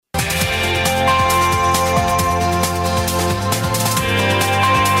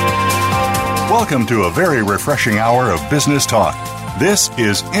Welcome to a very refreshing hour of business talk. This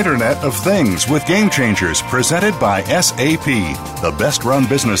is Internet of Things with Game Changers, presented by SAP. The best-run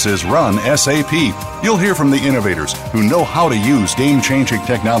businesses run SAP. You'll hear from the innovators who know how to use game-changing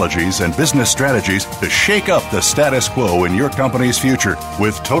technologies and business strategies to shake up the status quo in your company's future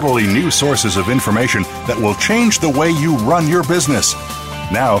with totally new sources of information that will change the way you run your business.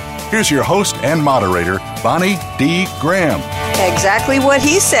 Now, here's your host and moderator, Bonnie D. Graham. Exactly what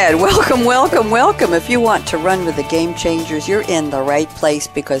he said. Welcome, welcome, welcome. If you want to run with the Game Changers, you're in the right place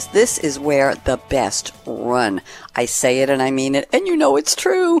because this is where the best run. I say it and I mean it, and you know it's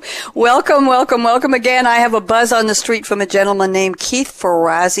true. Welcome, welcome, welcome again. I have a buzz on the street from a gentleman named Keith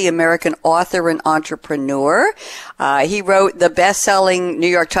Ferrazzi, American author and entrepreneur. He wrote the best-selling New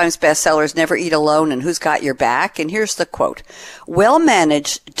York Times bestsellers, Never Eat Alone and Who's Got Your Back. And here's the quote.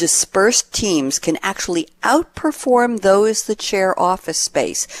 Well-managed, dispersed teams can actually outperform those that share office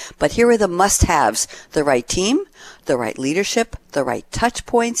space. But here are the must-haves: the right team, the right leadership, the right touch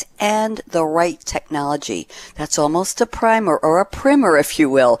points, and the right technology. That's almost a primer, or a primer, if you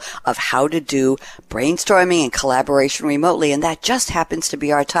will, of how to do brainstorming and collaboration remotely, and that just happens to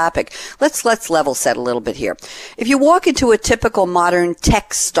be our topic. Let's level set a little bit here. If you walk into a typical modern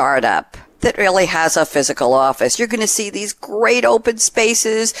tech startup that really has a physical office, you're going to see these great open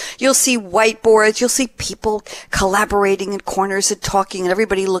spaces. You'll see whiteboards. You'll see people collaborating in corners and talking and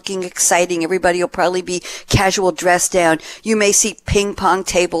everybody looking exciting. Everybody will probably be casual dressed down. You may see ping pong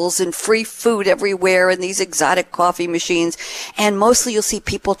tables and free food everywhere and these exotic coffee machines. And mostly you'll see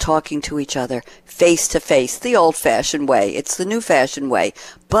people talking to each other face to face, the old fashioned way. It's the new fashioned way.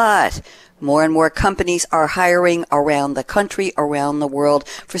 But more and more companies are hiring around the country, around the world.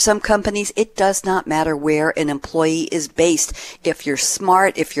 For some companies, it does not matter where an employee is based. If you're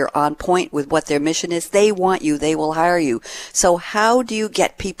smart, if you're on point with what their mission is, they want you, they will hire you. So how do you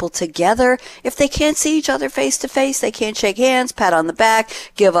get people together if they can't see each other face to face? They can't shake hands, pat on the back,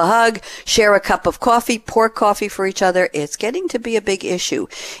 give a hug, share a cup of coffee, pour coffee for each other. It's getting to be a big issue.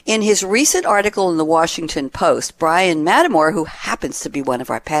 In his recent article in the Washington Post, Brian Matamor, who happens to be one of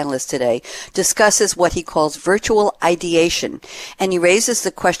our panelists today, discusses what he calls virtual ideation, and he raises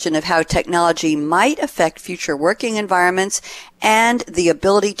the question of how technology might affect future working environments and the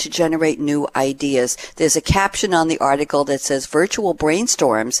ability to generate new ideas. There's a caption on the article that says virtual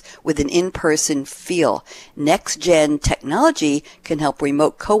brainstorms with an in-person feel. Next-gen technology can help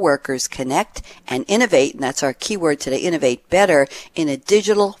remote coworkers connect and innovate, and that's our keyword today, innovate better in a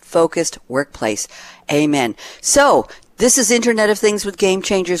digital-focused workplace. Amen. So, this is Internet of Things with Game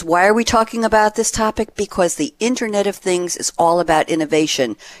Changers. Why are we talking about this topic? Because the Internet of Things is all about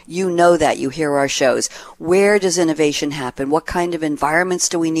innovation. You know that. You hear our shows. Where does innovation happen? What kind of environments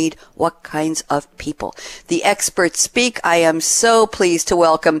do we need? What kinds of people? The experts speak. I am so pleased to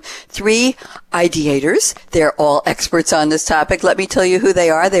welcome three ideators. They're all experts on this topic. Let me tell you who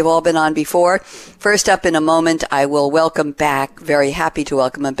they are. They've all been on before. First up in a moment, I will welcome back, very happy to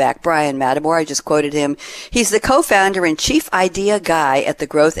welcome him back, Brian Matamor. I just quoted him. He's the co-founder and chief idea guy at the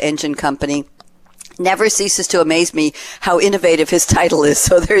Growth Engine Company. Never ceases to amaze me how innovative his title is.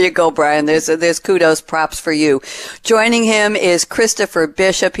 So there you go, Brian. There's kudos, props for you. Joining him is Christopher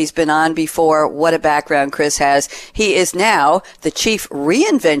Bishop. He's been on before. What a background Chris has. He is now the chief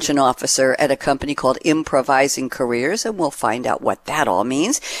reinvention officer at a company called Improvising Careers, and we'll find out what that all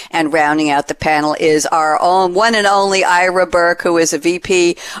means. And rounding out the panel is our own one and only Ira Burke, who is a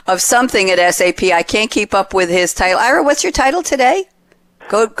VP of something at SAP. I can't keep up with his title. Ira, what's your title today?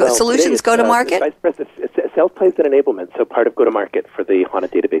 Solutions, go-to-market? Vice President, Sales Placement and Enablement, so part of go-to-market for the HANA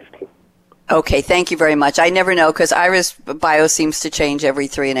database team. Okay, thank you very much. I never know because Ira's bio seems to change every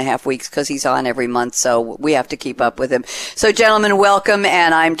 3.5 weeks because he's on every month, so we have to keep up with him. So, gentlemen, welcome,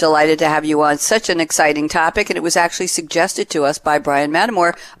 and I'm delighted to have you on. Such an exciting topic, and it was actually suggested to us by Brian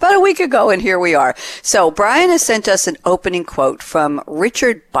Matamor about a week ago, and here we are. So, Brian has sent us an opening quote from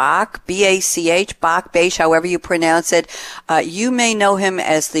Richard Bach, B-A-C-H, Bach, Bach, however you pronounce it. You may know him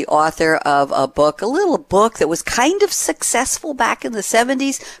as the author of a little book that was kind of successful back in the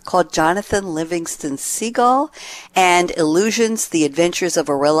 70s called Jonathan Livingston Seagull and Illusions, The Adventures of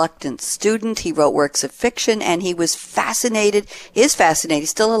a Reluctant Student. He wrote works of fiction, and he was fascinated,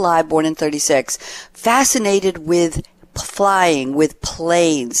 still alive, born in 36, fascinated with flying, with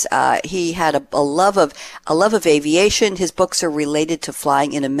planes. He had a love of aviation. His books are related to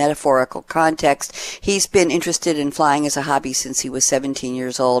flying in a metaphorical context. He's been interested in flying as a hobby since he was 17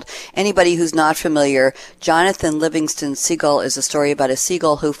 years old. Anybody who's not familiar, Jonathan Livingston Seagull is a story about a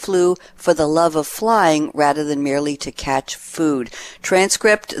seagull who flew for the love of flying rather than merely to catch food.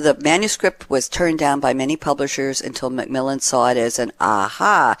 The manuscript was turned down by many publishers until Macmillan saw it as an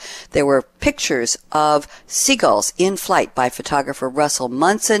aha. There were pictures of seagulls in flight by photographer Russell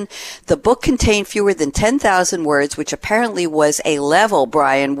Munson. The book contained fewer than 10,000 words, which apparently was a level,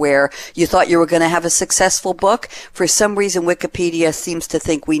 Brian, where you thought you were going to have a successful book. For some reason, Wikipedia seems to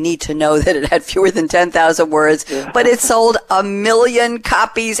think we need to know that it had fewer than 10,000 words, but it sold 1 million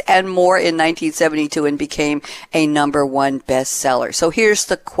copies and more in 1972 and became a #1 bestseller. So here's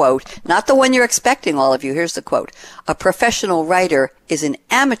the quote, not the one you're expecting, all of you. Here's the quote. A professional writer is an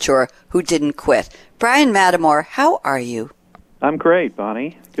amateur who didn't quit. Brian Matamor, how are you? I'm great,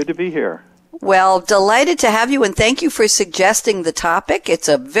 Bonnie. Good to be here. Well, delighted to have you, and thank you for suggesting the topic. It's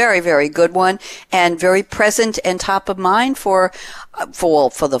a very, very good one and very present and top of mind for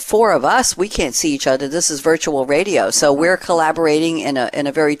the four of us. We can't see each other. This is virtual radio, so we're collaborating in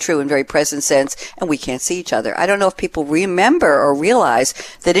a very true and very present sense, and we can't see each other. I don't know if people remember or realize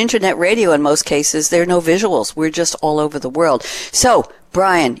that internet radio, in most cases, there are no visuals. We're just all over the world. So,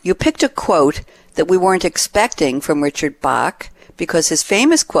 Brian, you picked a quote that we weren't expecting from Richard Bach, because his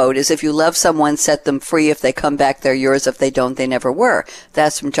famous quote is, if you love someone, set them free. If they come back, they're yours. If they don't, they never were.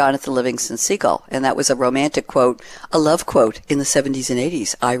 That's from Jonathan Livingston Seagull. And that was a romantic quote, a love quote in the 70s and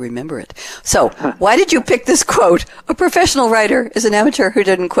 80s. I remember it. So why did you pick this quote? A professional writer is an amateur who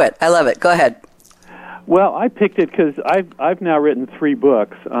didn't quit. I love it. Go ahead. Well, I picked it because I've now written 3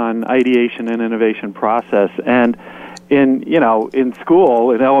 books on ideation and innovation process. And in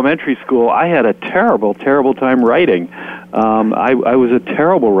school, in elementary school, I had a terrible time writing. I was a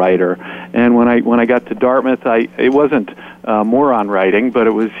terrible writer, and when I got to Dartmouth, it wasn't moron writing, but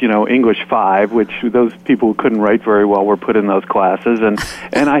it was English 5, which those people who couldn't write very well were put in those classes, and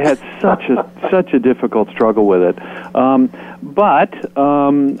I had such a difficult struggle with it. But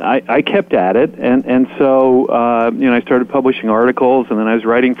I kept at it, and so I started publishing articles, and then I was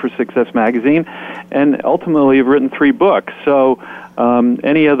writing for Success Magazine, and ultimately I've written 3 books. So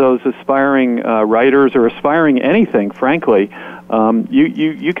any of those aspiring writers or aspiring anything, frankly,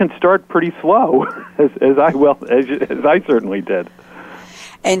 you can start pretty slow, as I certainly did.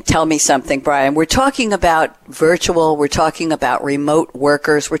 And tell me something, Brian. We're talking about virtual. We're talking about remote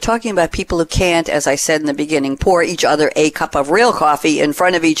workers. We're talking about people who can't, as I said in the beginning, pour each other a cup of real coffee in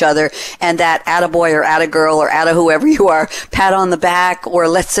front of each other and that attaboy or attagirl or atta whoever you are, pat on the back, or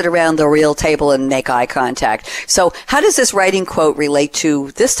let's sit around the real table and make eye contact. So how does this writing quote relate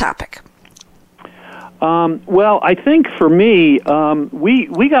to this topic? Well, I think for me,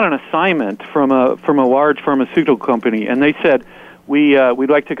 we got an assignment from a large pharmaceutical company, and they said, we'd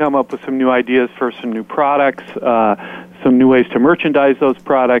like to come up with some new ideas for some new products, some new ways to merchandise those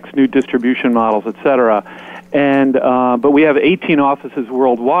products, new distribution models, etc. And but we have 18 offices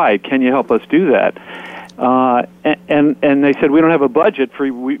worldwide. Can you help us do that? And they said, we don't have a budget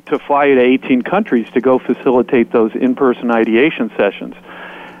to fly you to 18 countries to go facilitate those in-person ideation sessions.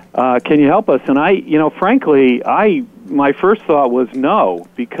 Can you help us? And frankly, my first thought was no,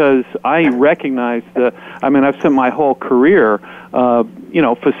 because I recognize I've spent my whole career,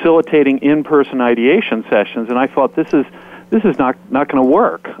 facilitating in-person ideation sessions, and I thought this is not going to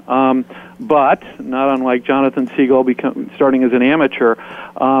work. But not unlike Jonathan Seagull starting as an amateur,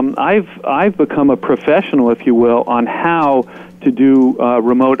 I've become a professional, if you will, on how to do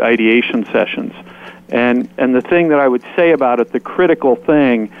remote ideation sessions. And the thing that I would say about it, the critical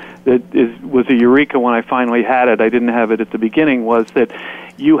thing that was a eureka when I finally had it, I didn't have it at the beginning, was that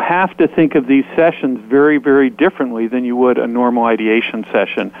you have to think of these sessions very, very differently than you would a normal ideation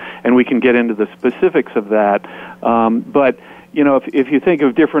session. And we can get into the specifics of that. But if you think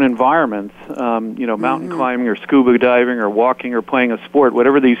of different environments, mountain climbing or scuba diving or walking or playing a sport,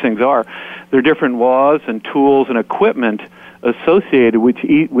 whatever these things are, there are different laws and tools and equipment associated with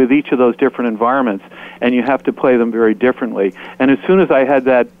each of those different environments, and you have to play them very differently. And as soon as I had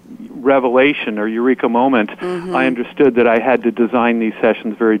that revelation or eureka moment, I understood that I had to design these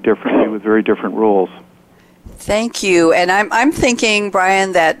sessions very differently with very different rules. Thank you. And I'm thinking,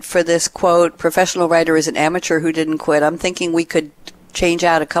 Brian, that for this quote, professional writer is an amateur who didn't quit, I'm thinking we could change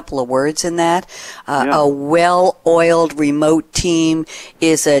out a couple of words in that. A well-oiled remote team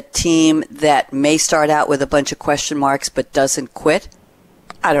is a team that may start out with a bunch of question marks but doesn't quit.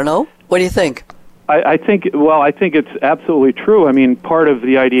 I don't know. What do you think? I think it's absolutely true. I mean, part of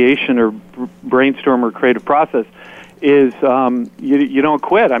the ideation or brainstorm or creative process is you don't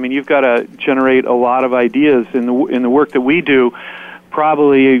quit. I mean, you've got to generate a lot of ideas in the work that we do.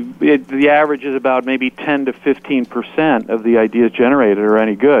 Probably the average is about maybe 10 to 15% of the ideas generated are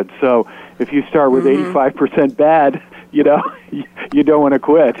any good. So if you start with 85% bad, you don't want to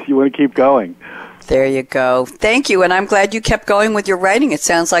quit. You want to keep going. There you go. Thank you, and I'm glad you kept going with your writing. It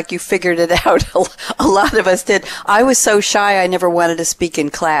sounds like you figured it out. A lot of us did. I was so shy I never wanted to speak in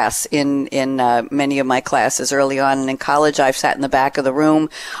class in many of my classes early on. And in college, I've sat in the back of the room.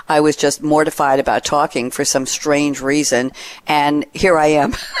 I was just mortified about talking for some strange reason. And here I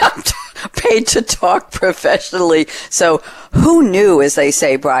am, paid to talk professionally. So who knew, as they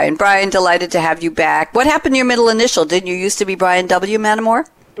say, Brian? Brian, delighted to have you back. What happened to your middle initial? Didn't you used to be Brian W. Manamore?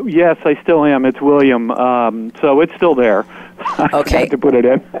 Yes, I still am. It's William, so it's still there. Okay. I had to put it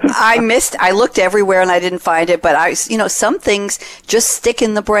in. I looked everywhere and I didn't find it, but some things just stick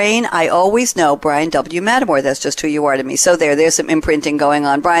in the brain. I always know Brian W. Mattimore. That's just who you are to me. So there's some imprinting going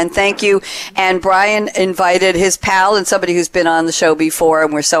on. Brian, thank you. And Brian invited his pal and somebody who's been on the show before,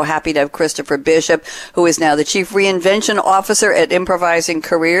 and we're so happy to have Christopher Bishop, who is now the Chief Reinvention Officer at Improvising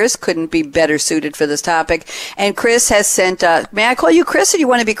Careers. Couldn't be better suited for this topic. And Chris has sent, may I call you Chris, or do you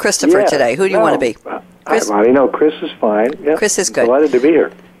want to be Christopher today? Who do you want to be? Chris? No, Chris is fine. Yep. Chris is good. Delighted to be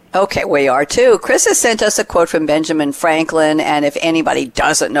here. Okay, we are too. Chris has sent us a quote from Benjamin Franklin, and if anybody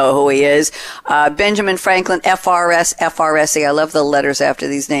doesn't know who he is, Benjamin Franklin, FRSE, I love the letters after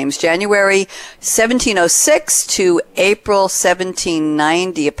these names, January 1706 to April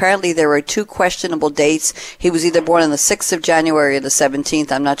 1790. Apparently there were two questionable dates. He was either born on the 6th of January or the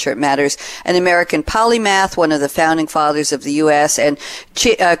 17th. I'm not sure it matters. An American polymath, one of the founding fathers of the U.S. And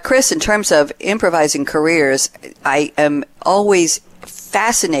Chris, in terms of improvising careers, I am always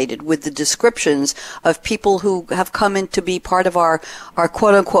fascinated with the descriptions of people who have come in to be part of our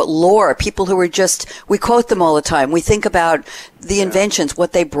quote-unquote lore, people who are just, we quote them all the time. We think about the inventions,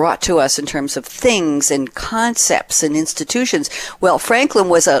 what they brought to us in terms of things and concepts and institutions. Well, Franklin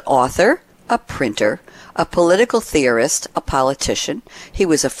was an author, a printer, a political theorist, a politician. He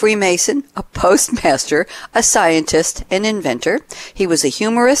was a Freemason, a postmaster, a scientist, an inventor. He was a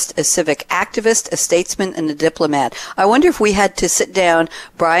humorist, a civic activist, a statesman, and a diplomat. I wonder if we had to sit down,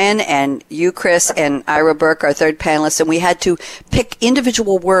 Brian and you, Chris, and Ira Burke, our third panelist, and we had to pick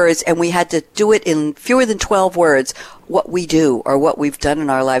individual words, and we had to do it in fewer than 12 words, what we do or what we've done in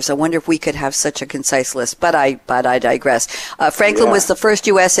our lives. I wonder if we could have such a concise list, but I digress. Franklin was the first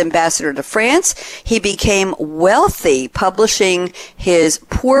U.S. ambassador to France. He became wealthy publishing his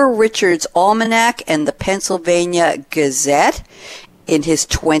Poor Richard's Almanac and the Pennsylvania Gazette. In his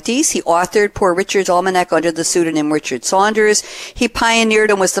 20s, he authored Poor Richard's Almanac under the pseudonym Richard Saunders. He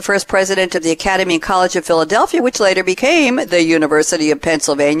pioneered and was the first president of the Academy and College of Philadelphia, which later became the University of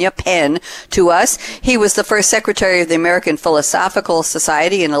Pennsylvania, Penn to us. He was the first secretary of the American Philosophical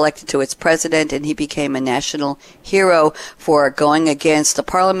Society and elected to its president, and he became a national hero for going against the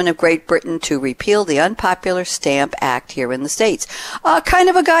Parliament of Great Britain to repeal the unpopular Stamp Act here in the States. Kind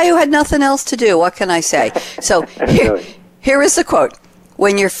of a guy who had nothing else to do. What can I say? So here is the quote.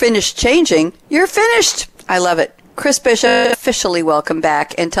 When you're finished changing, you're finished. I love it. Chris Bishop, officially welcome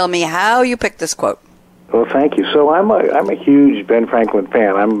back, and tell me how you picked this quote. Well, thank you. So I'm a huge Ben Franklin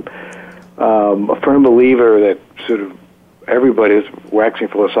fan. I'm a firm believer that sort of everybody is waxing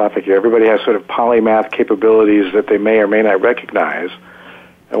philosophic here. Everybody has sort of polymath capabilities that they may or may not recognize.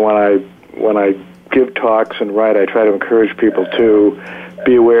 And when I give talks and write, I try to encourage people to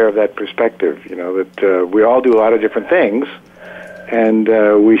be aware of that perspective. You know, that we all do a lot of different things, and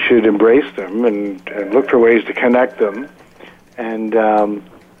we should embrace them and look for ways to connect them. And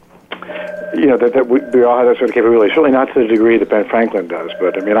you know, that we all have that sort of capability. Certainly not to the degree that Ben Franklin does,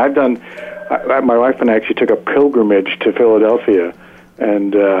 but I mean, my wife and I actually took a pilgrimage to Philadelphia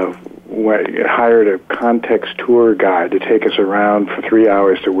and hired a context tour guide to take us around for 3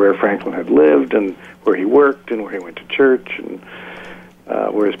 hours to where Franklin had lived and where he worked and where he went to church and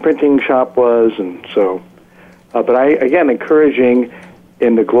where his printing shop was. And so, but again, encouraging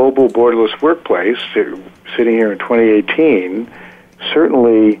in the global borderless workplace, sitting here in 2018,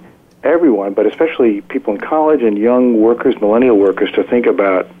 certainly everyone, but especially people in college and young workers, millennial workers, to think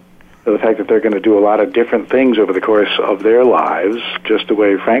about the fact that they're going to do a lot of different things over the course of their lives, just the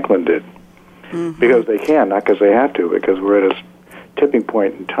way Franklin did. Mm-hmm. Because they can, not because they have to, because we're at a tipping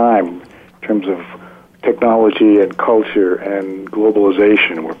point in time in terms of technology and culture and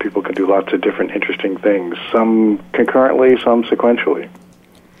globalization, where people can do lots of different interesting things, some concurrently, some sequentially.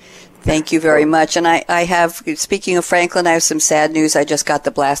 Thank you very much. And I have, speaking of Franklin, I have some sad news. I just got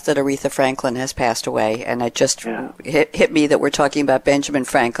the blast that Aretha Franklin has passed away, and it just hit me that we're talking about Benjamin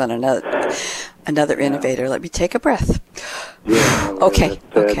Franklin. Another innovator. Let me take a breath. Yeah, Okay.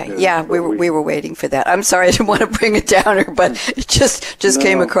 Yeah, we were waiting for that. I'm sorry, I didn't want to bring a downer, but it just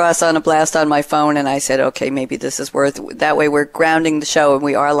came across on a blast on my phone, and I said, okay, maybe this is worth. That way, we're grounding the show, and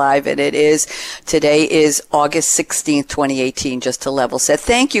we are live, and it is. Today is August 16th, 2018. Just to level set.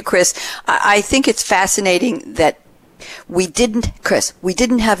 Thank you, Chris. I think it's fascinating that we didn't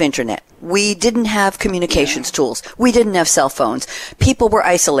have internet. We didn't have communications tools. We didn't have cell phones. People were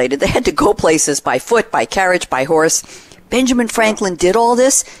isolated. They had to go places by foot, by carriage, by horse. Benjamin Franklin did all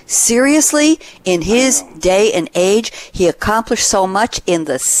this seriously in his day and age. He accomplished so much in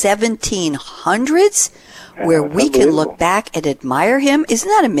the 1700s where we can look back and admire him. Isn't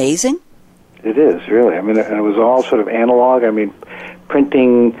that amazing? It is, really. I mean, it was all sort of analog. I mean,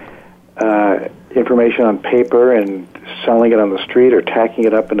 printing information on paper and selling it on the street or tacking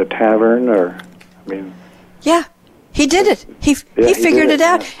it up in a tavern Yeah, he did it. He figured it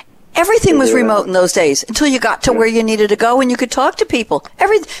out. Everything was remote in those days until you got to where you needed to go and you could talk to people.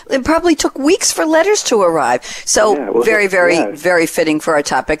 It probably took weeks for letters to arrive. So very fitting for our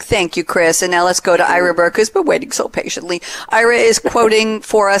topic. Thank you, Chris. And now let's go to Ira Burke, who's been waiting so patiently. Ira is quoting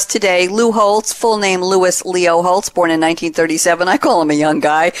for us today Lou Holtz, full name Louis Leo Holtz, born in 1937. I call him a young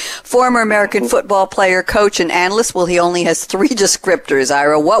guy. Former American football player, coach, and analyst. Well, he only has 3 descriptors,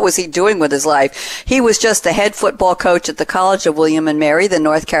 Ira. What was he doing with his life? He was just the head football coach at the College of William and Mary, the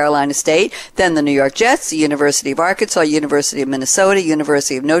North Carolina State, then the New York Jets, the University of Arkansas, University of Minnesota,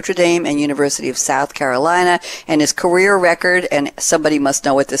 University of Notre Dame, and University of South Carolina. And his career record, and somebody must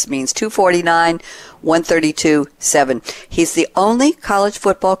know what this means, 249, 132, 7. He's the only college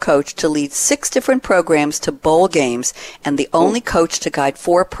football coach to lead 6 different programs to bowl games and the only coach to guide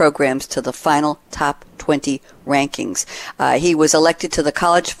 4 programs to the final top 20 rankings. He was elected to the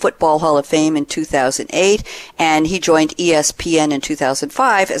College Football Hall of Fame in 2008, and he joined ESPN in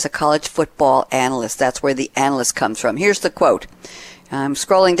 2005 as a college football analyst. That's where the analyst comes from. Here's the quote. I'm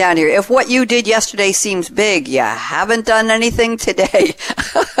scrolling down here. If what you did yesterday seems big, you haven't done anything today.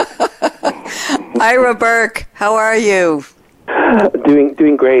 Ira Burke, how are you?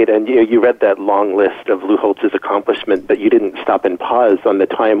 Doing great, and you read that long list of Lou Holtz's accomplishment, but you didn't stop and pause on the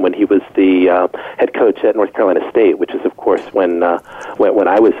time when he was the head coach at North Carolina State, which is, of course, when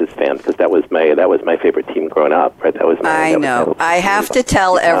I was his fan, because that was my favorite team growing up. Right? I know. I have to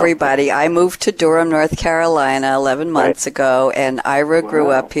tell everybody. I moved to Durham, North Carolina, 11 months ago, and Ira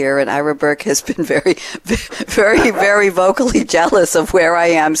grew up here, and Ira Burke has been very, very, very vocally jealous of where I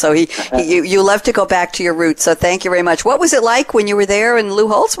am. So you love to go back to your roots. So thank you very much. What was it like when you were there and Lou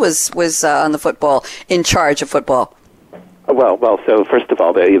Holtz was on the football, in charge of football? Well. So first of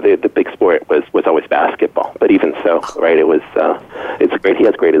all, the big sport was always basketball. But even so, right? It's great. He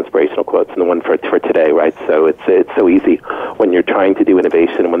has great inspirational quotes, and the one for today, right? So it's so easy when you're trying to do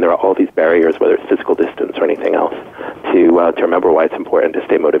innovation, when there are all these barriers, whether it's physical distance or anything else, to remember why it's important to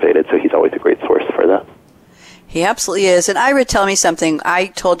stay motivated. So he's always a great source for that. He absolutely is. And Ira, tell me something. I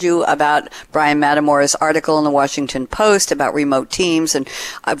told you about Brian Mattamore's article in the Washington Post about remote teams and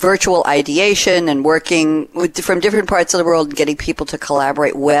virtual ideation and working from different parts of the world and getting people to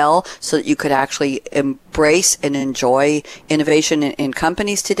collaborate well so that you could actually embrace and enjoy innovation in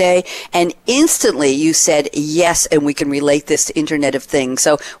companies today. And instantly you said, yes, and we can relate this to Internet of Things.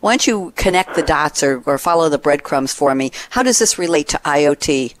 So why don't you connect the dots or follow the breadcrumbs for me? How does this relate to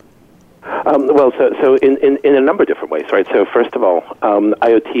IoT? So in a number of different ways, right? So first of all,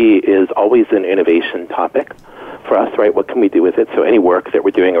 IoT is always an innovation topic for us, right? What can we do with it? So any work that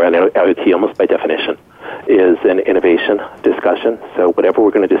we're doing around IoT, almost by definition, is an innovation discussion. So whatever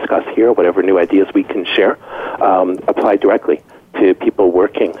we're going to discuss here, whatever new ideas we can share, apply directly to people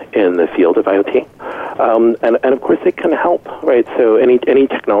working in the field of IoT. And of course, it can help, right? So any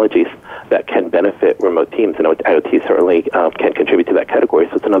technologies that can benefit remote teams, and IoT certainly can contribute to that category,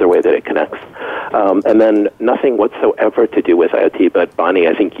 so it's another way that it connects. And then nothing whatsoever to do with IoT, but Bonnie,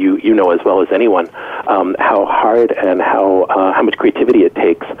 I think you know as well as anyone how hard and how much creativity it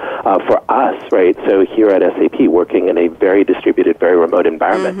takes for us, right? So here at SAP, working in a very distributed, very remote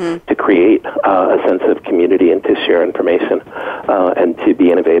environment to create a sense of community and to share information and to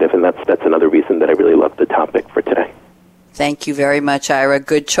be innovative, and that's another reason that I really love the topic for today. Thank you very much, Ira.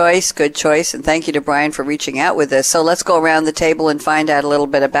 Good choice. And thank you to Brian for reaching out with us. So let's go around the table and find out a little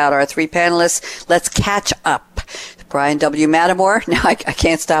bit about our 3 panelists. Let's catch up. Brian W. Mattamore. Now, I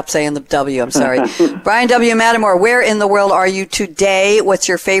can't stop saying the W. I'm sorry. Brian W. Mattamore, where in the world are you today? What's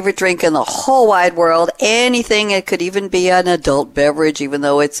your favorite drink in the whole wide world? Anything. It could even be an adult beverage, even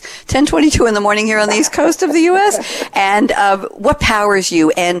though it's 10:22 in the morning here on the East Coast of the U.S. And what powers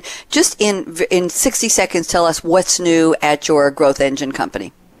you? And just in 60 seconds, tell us what's new at your growth engine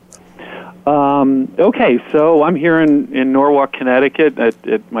company. Okay, so I'm here in Norwalk, Connecticut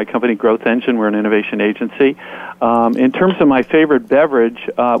at my company Growth Engine. We're an innovation agency. In terms of my favorite beverage,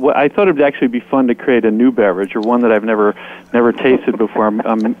 I thought it would actually be fun to create a new beverage, or one that I've never tasted before.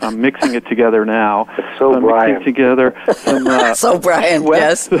 I'm mixing it together now. So I'm Brian. mixing together some So Brian,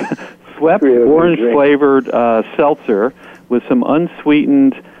 yes. swept orange-flavored seltzer with some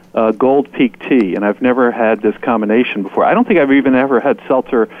unsweetened Gold Peak tea, and I've never had this combination before. I don't think I've even ever had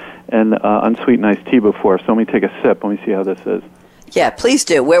seltzer and unsweetened iced tea before, so let me take a sip. Let me see how this is. Yeah, please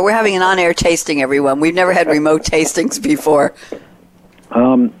do. We're having an on-air tasting, everyone. We've never had remote tastings before.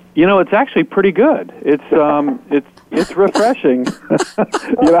 It's actually pretty good. It's refreshing.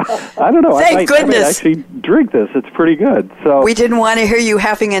 I don't know. Thank goodness. I might actually drink this. It's pretty good. So we didn't want to hear you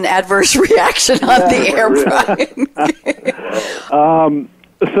having an adverse reaction on the air, Brian.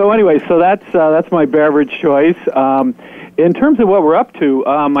 So anyway, that's my beverage choice. In terms of what we're up to,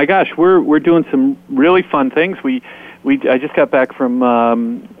 my gosh, we're doing some really fun things. I just got back from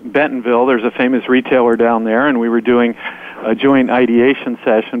Bentonville. There's a famous retailer down there, and we were doing a joint ideation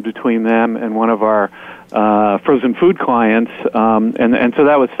session between them and one of our frozen food clients, and so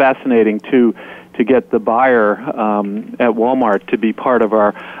that was fascinating to get the buyer at Walmart to be part of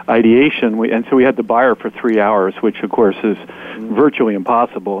our ideation. And so we had the buyer for 3 hours, which of course is virtually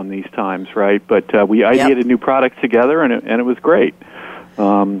impossible in these times, right? But we ideated new products together, and it was great.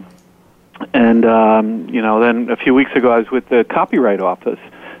 Then a few weeks ago I was with the Copyright Office,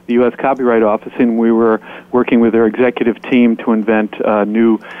 the U.S. Copyright Office, and we were working with their executive team to invent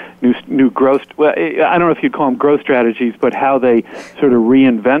new growth. Well, I don't know if you'd call them growth strategies, but how they sort of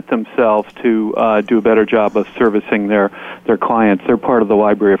reinvent themselves to do a better job of servicing their clients. They're part of the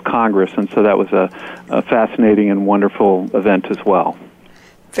Library of Congress, and so that was a fascinating and wonderful event as well.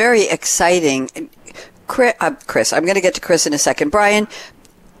 Very exciting. Chris, I'm going to get to Chris in a second. Brian,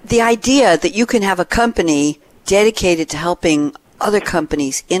 the idea that you can have a company dedicated to helping other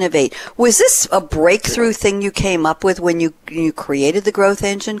companies innovate, was this a breakthrough thing you came up with when you created the Growth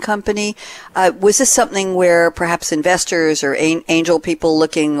Engine company? Was this something where perhaps investors or angel people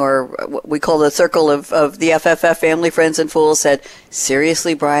looking, or what we call the circle of the FFF, family, friends, and fools, said,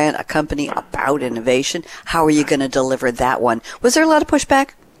 seriously, Brian, a company about innovation? How are you going to deliver that one? Was there a lot of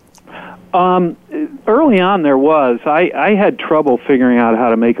pushback? Early on there was. I had trouble figuring out how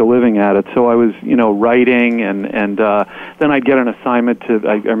to make a living at it, so I was, writing, and then I'd get an assignment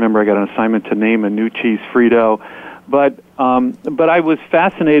I remember I got an assignment to name a new cheese Frito, but I was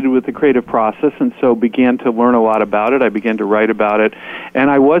fascinated with the creative process, and so began to learn a lot about it. I began to write about it, and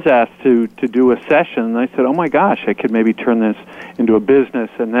I was asked to do a session, and I said, oh my gosh, I could maybe turn this into a business.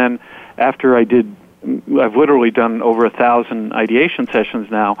 And then after I've literally done over 1,000 ideation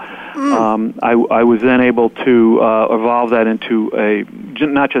sessions now. I was then able to evolve that into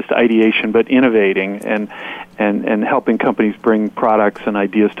not just ideation, but innovating and helping companies bring products and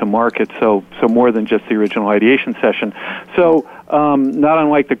ideas to market. So more than just the original ideation session. So not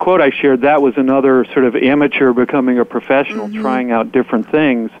unlike the quote I shared, that was another sort of amateur becoming a professional, trying out different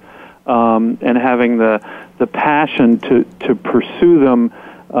things, and having the passion to pursue them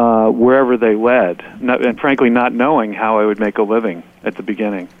wherever they led, and frankly not knowing how I would make a living at the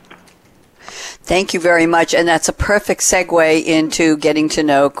beginning. Thank you very much, and that's a perfect segue into getting to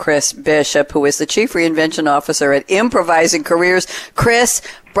know Chris Bishop, who is the Chief Reinvention Officer at Improvising Careers. Chris,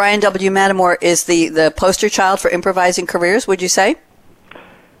 Brian W. Matamore is the poster child for Improvising Careers, would you say?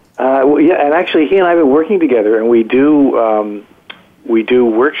 Yeah, and actually he and I have been working together, and we do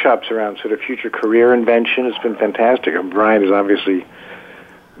workshops around sort of future career invention. It's been fantastic, and Brian is obviously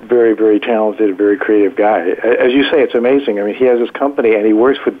very, very talented, very creative guy. As you say, it's amazing. I mean, he has this company, and he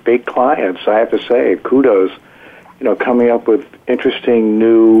works with big clients. I have to say, kudos, coming up with interesting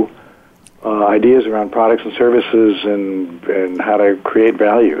new ideas around products and services and how to create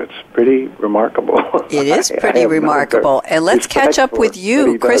value. It's pretty remarkable. It is pretty remarkable. And let's catch up with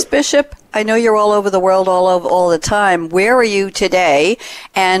you, Chris Bishop. I know you're all over the world all the time. Where are you today?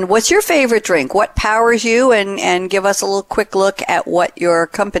 And what's your favorite drink? What powers you? And give us a little quick look at what your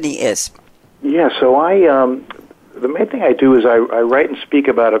company is. Yeah, so the main thing I do is I write and speak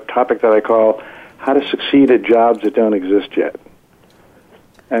about a topic that I call how to succeed at jobs that don't exist yet.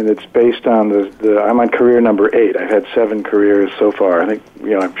 And it's based on I'm on career number 8. I've had 7 careers so far. I think,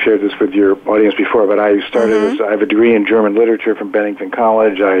 I've shared this with your audience before, but I started I have a degree in German literature from Bennington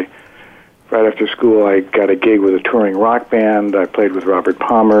College. Right after school, I got a gig with a touring rock band. I played with Robert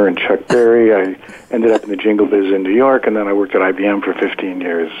Palmer and Chuck Berry. I ended up in the jingle biz in New York, and then I worked at IBM for 15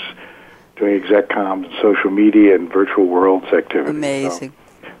 years doing exec comms, social media, and virtual worlds activities. Amazing.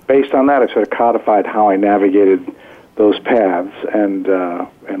 So, based on that, I sort of codified how I navigated those paths, and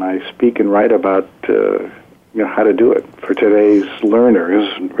I speak and write about how to do it for today's learners,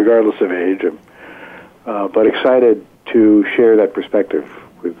 regardless of age. But excited to share that perspective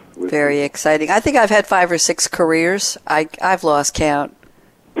with Very exciting. I think I've had 5 or 6 careers. I've lost count.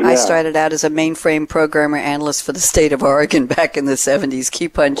 Yeah. I started out as a mainframe programmer analyst for the state of Oregon back in the 70s, key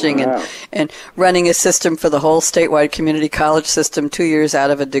punching and running a system for the whole statewide community college system 2 years out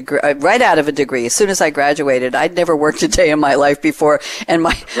of a degree, right out of a degree. As soon as I graduated, I'd never worked a day in my life before. And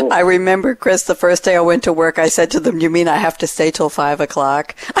I remember, Chris, the first day I went to work, I said to them, "You mean I have to stay till 5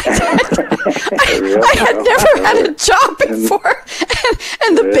 o'clock?" I had never had a job before.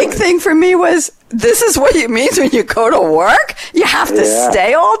 And the big thing for me was, this is what it means when you go to work? You have to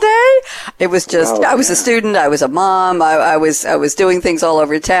stay all day? It was just, I was a student, I was a mom, I was doing things all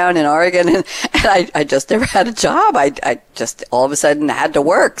over town in Oregon, and I just never had a job. I just all of a sudden had to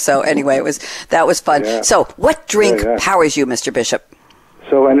work. So anyway, that was fun. Yeah. So what drink powers you, Mr. Bishop?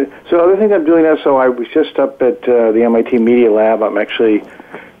 So other things I'm doing now, so I was just up at the MIT Media Lab. I'm actually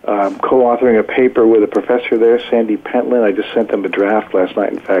co-authoring a paper with a professor there, Sandy Pentland. I just sent them a draft last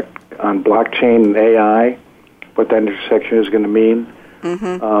night, in fact, on blockchain and AI, what that intersection is going to mean.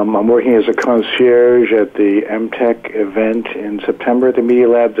 Mm-hmm. I'm working as a concierge at the MTech event in September at the Media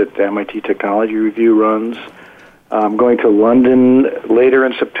Lab that the MIT Technology Review runs. I'm going to London later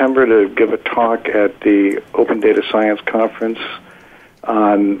in September to give a talk at the Open Data Science Conference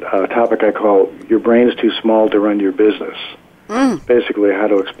on a topic I call Your Brain's Too Small to Run Your Business. Basically, how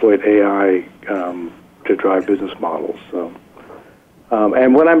to exploit AI to drive business models. So,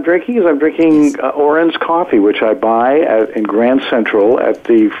 and what I'm drinking is Oran's coffee, which I buy in Grand Central at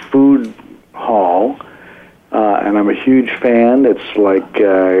the food hall, and I'm a huge fan. It's like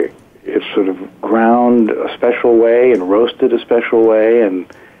it's sort of ground a special way and roasted a special way, and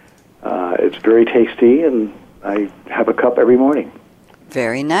it's very tasty. And I have a cup every morning.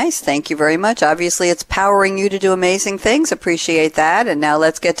 Very nice. Thank you very much. Obviously, it's powering you to do amazing things. Appreciate that. And now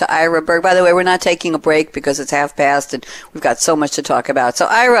let's get to Ira Berg. By the way, we're not taking a break because it's 5:30 and we've got so much to talk about. So,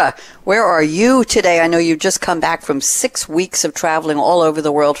 Ira, where are you today? I know you've just come back from 6 weeks of traveling all over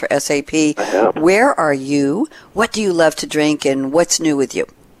the world for SAP. Where are you? What do you love to drink, and what's new with you?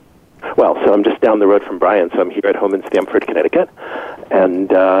 Well, so I'm just down the road from Brian, so I'm here at home in Stamford, Connecticut. And,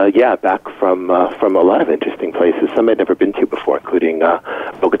 back from a lot of interesting places, some I'd never been to before, including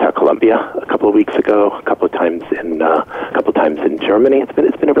Bogota, Colombia, a couple of weeks ago, a couple of times in Germany.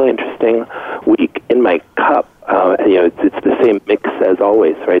 It's been a really interesting week. In my cup, it's the same mix as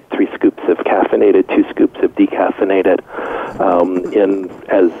always, right? 3 scoops of caffeinated, 2 scoops of decaffeinated, a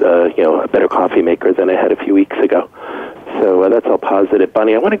better coffee maker than I had a few weeks ago. So that's all positive.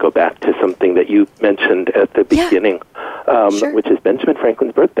 Bonnie, I want to go back to something that you mentioned at the beginning, sure. Which is Benjamin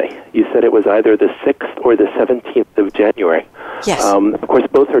Franklin's birthday. You said it was either the 6th or the 17th of January. Yes. Of course,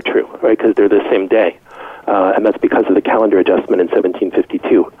 both are true, right, because they're the same day. And that's because of the calendar adjustment in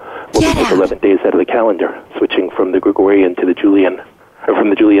 1752. When we took 11 days out of the calendar, switching from the Gregorian to the Julian, or from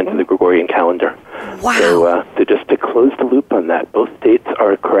the Julian to the Gregorian calendar. Wow. So just to close the loop on that, both dates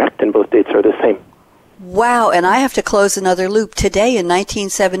are correct and both dates are the same. Wow, and I have to close another loop. Today in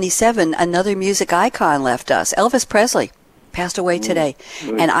 1977, another music icon left us. Elvis Presley passed away today.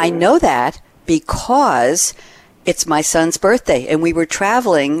 And I know that because it's my son's birthday, and we were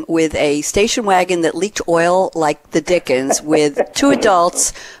traveling with a station wagon that leaked oil like the dickens with 2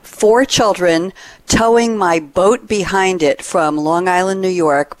 adults, 4 children, towing my boat behind it from Long Island, New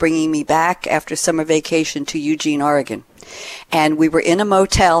York, bringing me back after summer vacation to Eugene, Oregon. And we were in a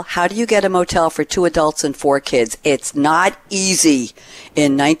motel. How do you get a motel for 2 adults and 4 kids? It's not easy.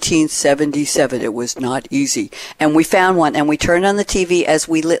 In 1977, it was not easy. And we found one, and we turned on the TV as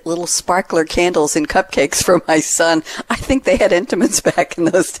we lit little sparkler candles and cupcakes for my son. I think they had Intimates back in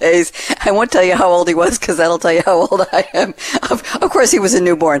those days. I won't tell you how old he was, because that'll tell you how old I am. Of course, he was a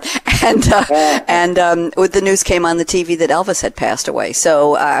newborn. And with the news came on the TV that Elvis had passed away.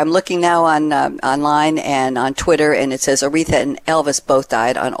 So I'm looking now on online and on Twitter, and it says Aretha and Elvis both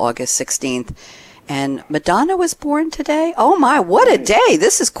died on August 16th. And Madonna was born today? Oh my, what a day.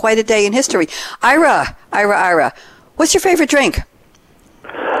 This is quite a day in history. Ira, what's your favorite drink?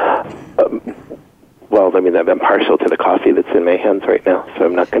 Well, I mean, I'm partial to the coffee that's in my hands right now, so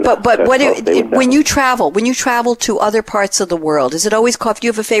I'm not going to... But when you travel to other parts of the world, is it always coffee? Do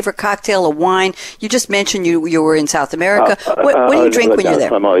you have a favorite cocktail, a wine? You just mentioned you were in South America. What do you drink when you're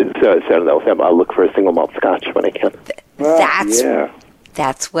there? I'm always, I'll look for a single malt scotch when I can. That's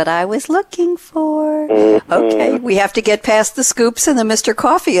That's what I was looking for. Okay, we have to get past the scoops and the Mr.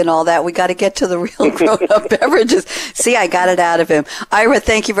 Coffee and all that. We got to get to the real grown-up beverages. See, I got it out of him. Ira,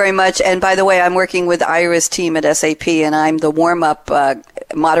 thank you very much. And by the way, I'm working with Ira's team at SAP, and I'm the warm-up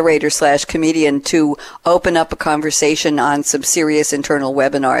moderator/comedian to open up a conversation on some serious internal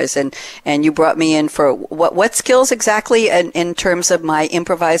webinars. And you brought me in for what skills exactly in terms of my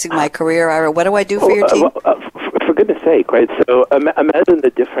improvising my career, Ira? What do I do for your team? For goodness sake, right? So imagine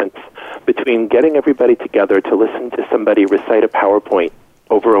the difference between getting everybody together to listen to somebody recite a PowerPoint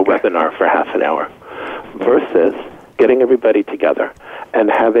over a webinar for half an hour versus getting everybody together and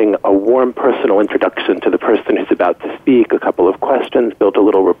having a warm personal introduction to the person who's about to speak, a couple of questions, build a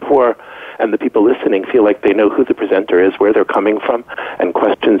little rapport, and the people listening feel like they know who the presenter is, where they're coming from, and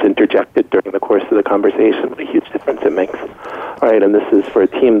questions interjected during the course of the conversation. What a huge difference it makes. All right, and this is for a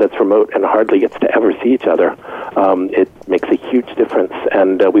team that's remote and hardly gets to ever see each other. It makes a huge difference,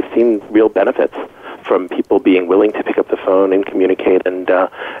 and we've seen real benefits from people being willing to pick up the phone and communicate and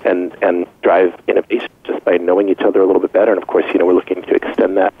drive innovation just by knowing each other a little bit better. And of course, we're looking to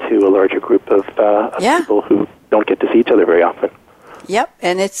extend that to a larger group of people who don't get to see each other very often. Yep,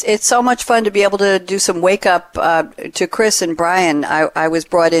 and it's so much fun to be able to do some wake up to Chris and Brian. I was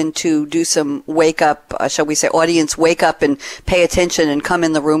brought in to do some wake up, shall we say, audience wake up and pay attention and come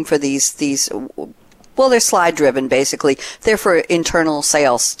in the room for these. Well, they're slide-driven, basically. They're for internal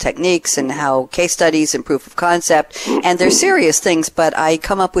sales techniques and how case studies and proof of concept. And they're serious things, but I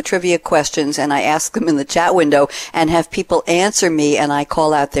come up with trivia questions, and I ask them in the chat window and have people answer me, and I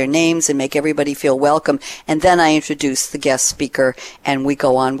call out their names and make everybody feel welcome. And then I introduce the guest speaker, and we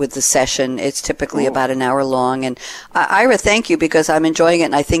go on with the session. It's typically about an hour long. And Ira, thank you, because I'm enjoying it,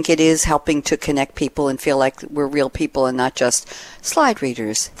 and I think it is helping to connect people and feel like we're real people and not just slide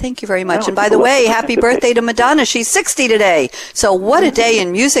readers. Thank you very much. And by the way, happy birthday to Madonna. She's 60 today. So what a day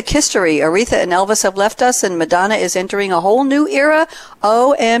in music history. Aretha and Elvis have left us, and Madonna is entering a whole new era.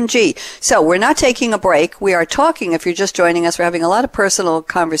 OMG. So we're not taking a break. We are talking, if you're just joining us, we're having a lot of personal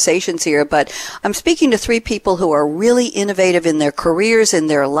conversations here, but I'm speaking to three people who are really innovative in their careers, in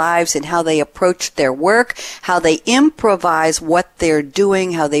their lives, and how they approach their work, how they improvise what they're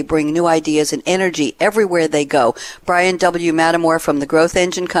doing, how they bring new ideas and energy everywhere they go. Brian W. Matamore from the Growth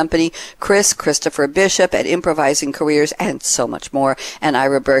Engine Company, Christopher Bishop at Improvising Careers, and so much more, and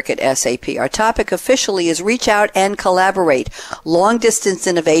Ira Burke at SAP. Our topic officially is reach out and collaborate. Long distance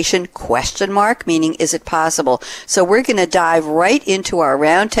innovation, ? Meaning, is it possible? So we're going to dive right into our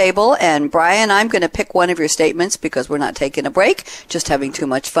roundtable, and Brian, I'm going to pick one of your statements because we're not taking a break, just having too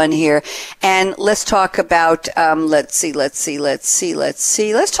much fun here. And let's talk about, let's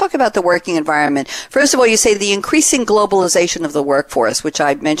talk about the working environment. First of all, you say the increasing globalization of the workforce, which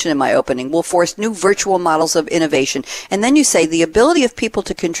I mentioned in my opening, will force new virtual models of innovation. And then you say the ability of people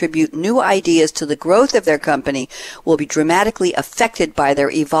to contribute new ideas to the growth of their company will be dramatically affected by their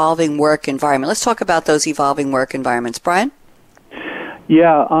evolving work environment. Let's talk about those evolving work environments. Brian?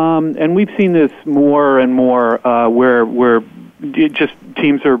 Yeah, and we've seen this more and more where just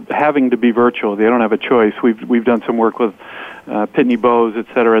teams are having to be virtual. They don't have a choice. We've done some work with Pitney Bowes, et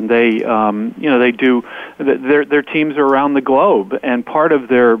cetera, and they they do their teams are around the globe, and part of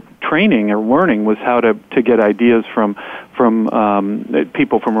their training or learning was how to get ideas from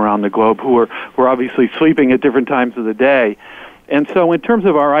people from around the globe who are obviously sleeping at different times of the day. And so in terms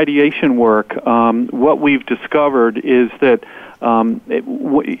of our ideation work, what we've discovered is that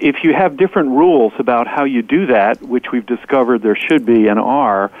if you have different rules about how you do that, which we've discovered there should be and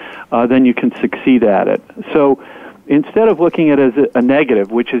are, then you can succeed at it. So instead of looking at it as a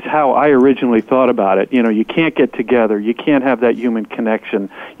negative, which is how I originally thought about it, you can't get together, you can't have that human connection,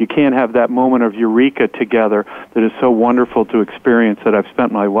 you can't have that moment of eureka together that is so wonderful to experience that I've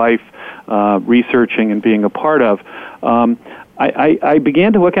spent my life researching and being a part of. I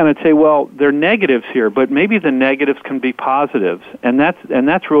began to look at it and say, well, there are negatives here, but maybe the negatives can be positives, and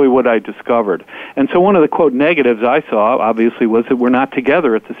that's really what I discovered. And so one of the, quote, negatives I saw, obviously, was that we're not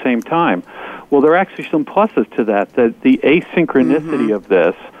together at the same time. Well, there are actually some pluses to that the asynchronicity of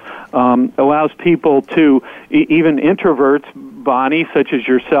this allows people to, even introverts, Bonnie, such as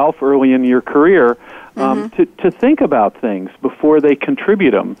yourself early in your career, to think about things before they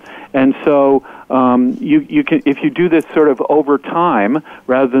contribute them. And so you can, if you do this sort of over time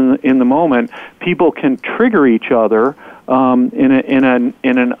rather than in the moment, people can trigger each other in an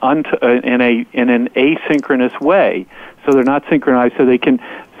asynchronous way. So they're not synchronized. So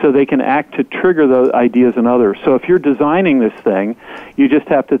they can act to trigger those ideas in others. So if you're designing this thing, you just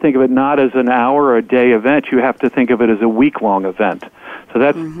have to think of it not as an hour or a day event. You have to think of it as a week-long event. So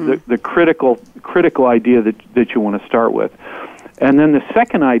that's the critical idea that you want to start with. And then the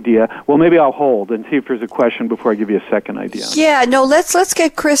second idea, well, maybe I'll hold and see if there's a question before I give you a second idea. Yeah, no, let's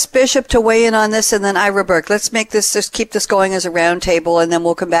get Chris Bishop to weigh in on this, and then Ira Burke. Let's make this, just keep this going as a round table, and then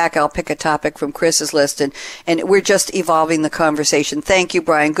we'll come back. I'll pick a topic from Chris's list, and we're just evolving the conversation. Thank you,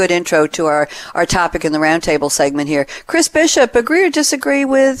 Brian. Good intro to our topic in the roundtable segment here. Chris Bishop, agree or disagree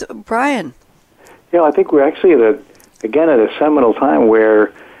with Brian? Yeah, I think we're actually at a seminal time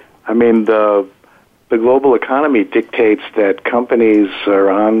where, I mean, the global economy dictates that companies are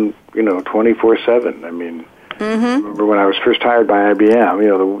on, 24/7. I mean, I remember when I was first hired by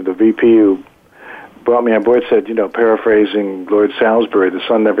IBM, the VP who brought me on board said, paraphrasing Lord Salisbury, the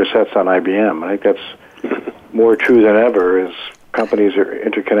sun never sets on IBM. I think that's more true than ever as companies are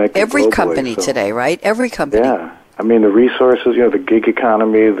interconnected Every globally, company today, right? Every company. Yeah. I mean, the resources, the gig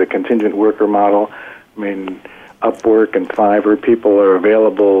economy, the contingent worker model, I mean, Upwork and Fiverr, people are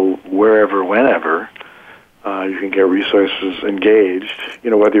available wherever, whenever. You can get resources engaged,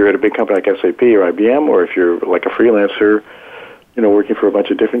 whether you're at a big company like SAP or IBM, or if you're like a freelancer, working for a bunch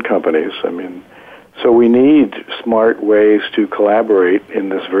of different companies. I mean, so we need smart ways to collaborate in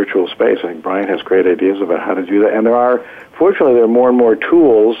this virtual space. I think Brian has great ideas about how to do that. And fortunately, there are more and more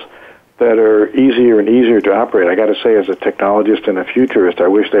tools that are easier and easier to operate. I got to say, as a technologist and a futurist, I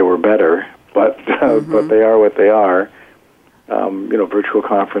wish they were better, but they are what they are. Virtual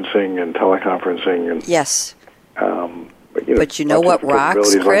conferencing and teleconferencing. And, yes. But you know what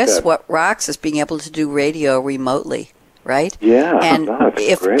rocks, Chris? Like what rocks is being able to do radio remotely, right? Yeah. And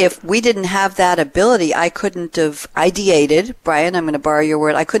if we didn't have that ability, I couldn't have ideated, Brian, I'm going to borrow your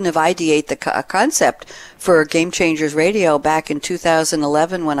word, I couldn't have ideated the concept for Game Changers Radio back in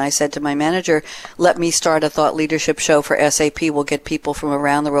 2011 when I said to my manager, let me start a thought leadership show for SAP. We'll get people from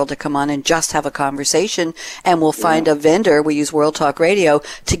around the world to come on and just have a conversation, and we'll find a vendor, we use World Talk Radio,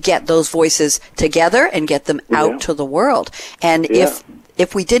 to get those voices together and get them out to the world. And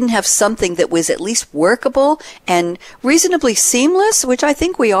if we didn't have something that was at least workable and reasonably seamless, which I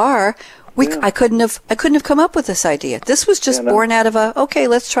think we are, I couldn't have come up with this idea. This was just born out of okay,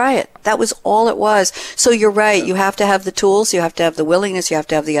 let's try it. That was all it was. So you're right. You have to have the tools, you have to have the willingness, you have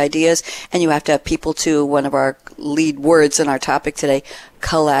to have the ideas, and you have to have people to, one of our lead words in our topic today,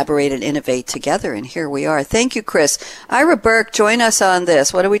 collaborate and innovate together. And here we are. Thank you, Chris. Ira Burke, join us on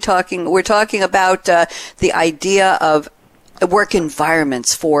this. What are we talking? We're talking about the idea of work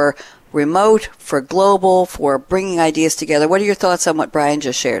environments for remote, for global, for bringing ideas together. What are your thoughts on what Brian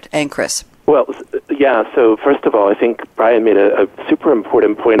just shared? And Chris? Well, yeah, so first of all, I think Brian made a super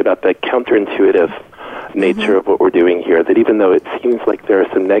important point about the counterintuitive nature of what we're doing here, that even though it seems like there are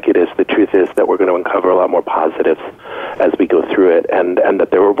some negatives, the truth is that we're going to uncover a lot more positives as we go through it, and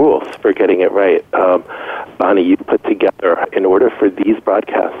that there were rules for getting it right. Bonnie, you put together, in order for these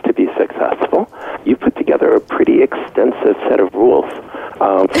broadcasts to be successful, you put together a pretty extensive set of rules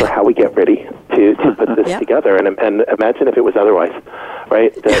for how we get ready to put this together. And imagine if it was otherwise,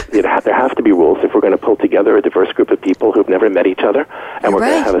 right? That there have to be rules if we're going to pull together a diverse group of people who've never met each other, and we're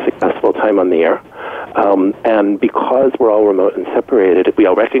going to have a successful time on the air. And because we're all remote and separated, we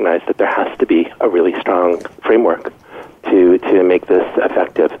all recognize that there has to be a really strong framework to make this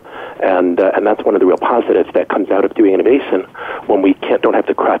effective. And that's one of the real positives that comes out of doing innovation when we don't have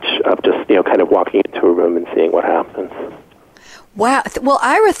the crutch of just kind of walking into a room and seeing what happens. Wow. Well,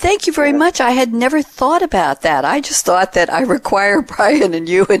 Ira, thank you very much. I had never thought about that. I just thought that I require Brian and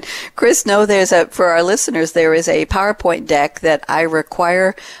you and Chris know for our listeners, there is a PowerPoint deck that I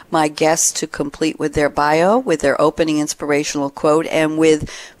require my guests to complete with their bio, with their opening inspirational quote, and with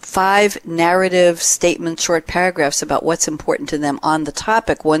 5 narrative statements, short paragraphs about what's important to them on the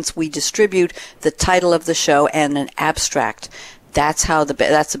topic once we distribute the title of the show and an abstract. That's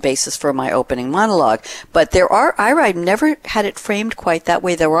the basis for my opening monologue. But I've never had it framed quite that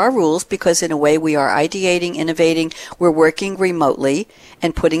way. There are rules because in a way we are ideating, innovating, we're working remotely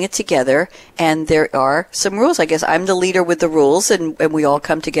and putting it together. And there are some rules. I guess I'm the leader with the rules and we all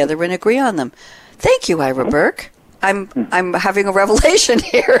come together and agree on them. Thank you, Ira Burke. I'm having a revelation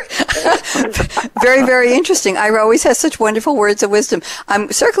here. Very, very interesting. Ira always has such wonderful words of wisdom.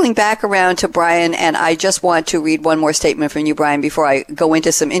 I'm circling back around to Brian, and I just want to read one more statement from you, Brian, before I go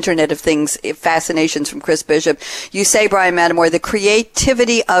into some Internet of Things fascinations from Chris Bishop. You say, Brian Matamor, the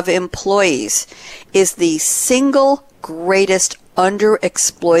creativity of employees is the single greatest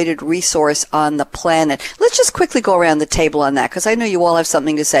underexploited resource on the planet. Let's just quickly go around the table on that, because I know you all have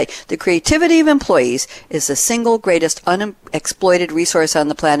something to say. The creativity of employees is the single greatest unexploited resource on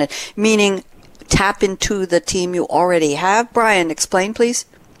the planet, meaning tap into the team you already have. Brian, explain, please.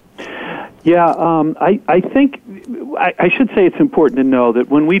 Yeah, I think I should say it's important to know that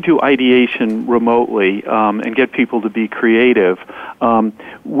when we do ideation remotely and get people to be creative,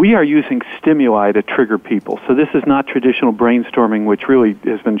 we are using stimuli to trigger people. So this is not traditional brainstorming, which really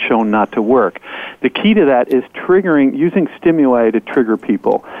has been shown not to work. The key to that is using stimuli to trigger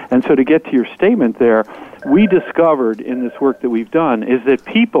people. And so to get to your statement there, we discovered in this work that we've done is that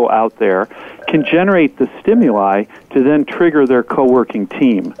people out there can generate the stimuli to then trigger their co-working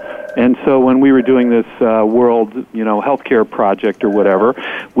team. And so when we were doing this world, healthcare project or whatever,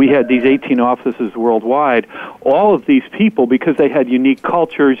 we had these 18 offices worldwide. All of these people, because they had unique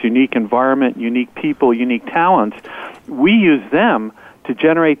cultures, unique environment, unique people, unique talents, we used them to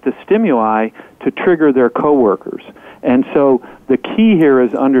generate the stimuli to trigger their coworkers. And so the key here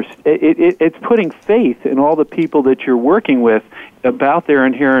is it's putting faith in all the people that you're working with about their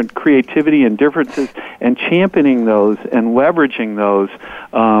inherent creativity and differences and championing those and leveraging those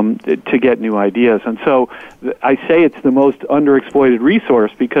to get new ideas. And so I say it's the most underexploited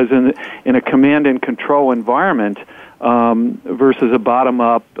resource because in a command and control environment versus a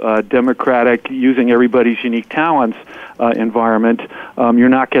bottom-up, democratic, using everybody's unique talents environment, you're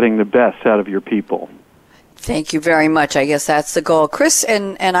not getting the best out of your people. Thank you very much. I guess that's the goal. Chris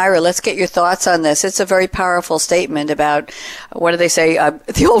and Ira, let's get your thoughts on this. It's a very powerful statement about, what do they say?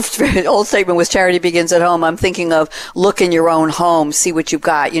 The old statement was charity begins at home. I'm thinking of look in your own home, see what you've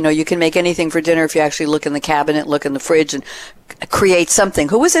got. You can make anything for dinner if you actually look in the cabinet, look in the fridge, and create something.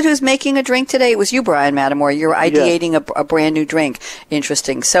 Who was it who's making a drink today? It was you, Brian Matamore. You're ideating a brand new drink.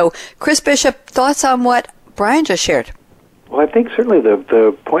 Interesting. So, Chris Bishop, thoughts on what Brian just shared? Well, I think certainly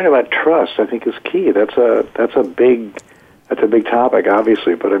the point about trust, I think, is key. That's a big topic,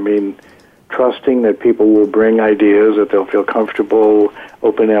 obviously. But I mean, trusting that people will bring ideas, that they'll feel comfortable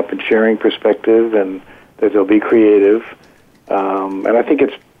opening up and sharing perspective, and that they'll be creative. And I think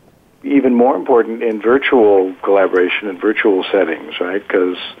it's even more important in virtual collaboration and virtual settings, right?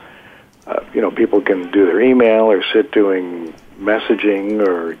 Because people can do their email or sit doing messaging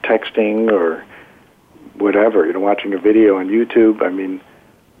or texting or whatever, watching a video on YouTube. I mean,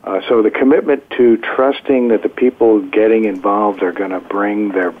 so the commitment to trusting that the people getting involved are going to bring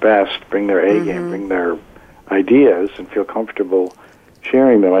their best, bring their A game, bring their ideas, and feel comfortable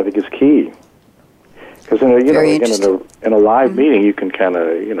sharing them, I think is key. Because in a live meeting, you can kind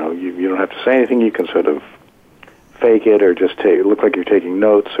of, you don't have to say anything. You can sort of fake it or just look like you're taking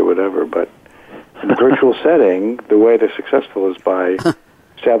notes or whatever. But in a virtual setting, the way they're successful is by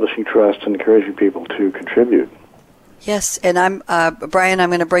establishing trust and encouraging people to contribute. Yes, and Brian, I'm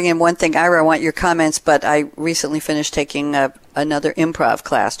going to bring in one thing. Ira, I want your comments, but I recently finished taking another improv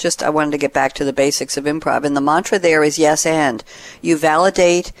class. I wanted to get back to the basics of improv, and the mantra there is yes and. You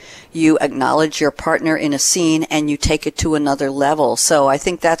validate, you acknowledge your partner in a scene, and you take it to another level. So I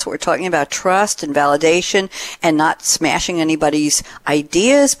think that's what we're talking about, trust and validation, and not smashing anybody's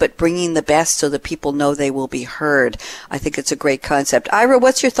ideas, but bringing the best so that people know they will be heard. I think it's a great concept. Ira,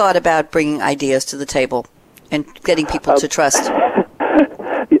 what's your thought about bringing ideas to the table and getting people to trust?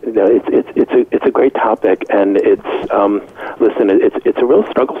 It's a great topic, and it's a real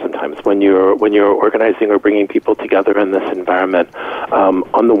struggle sometimes when you're organizing or bringing people together in this environment.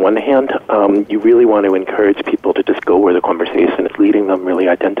 On the one hand, you really want to encourage people to just go where the conversation is leading them, really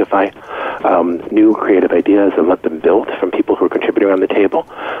identify new creative ideas and let them build from people who are contributing around the table.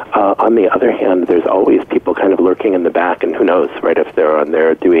 On the other hand, there's always people kind of lurking in the back, and who knows, right, if they're on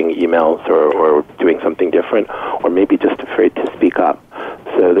there doing emails or doing something different, or maybe just afraid to speak up.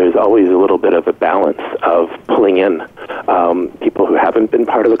 So there's always a little bit of a balance of pulling in people who haven't been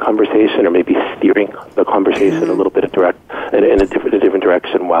part of the conversation, or maybe steering the conversation a little bit in a different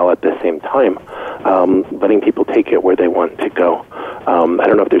direction, while at the same time letting people take it where they want to go. I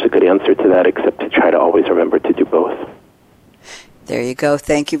don't know if there's a good answer to that, except to try to always remember to do both. There you go.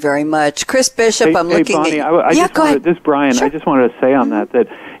 Thank you very much. Chris Bishop, I'm looking Bonnie, at... Go ahead. This is Brian. Sure. I just wanted to say on that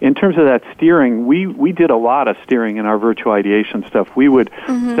in terms of that steering, we did a lot of steering in our virtual ideation stuff. We would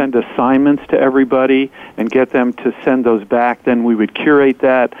send assignments to everybody and get them to send those back. Then we would curate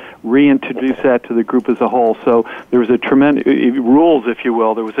that, reintroduce that to the group as a whole. So there was a tremendous rules, if you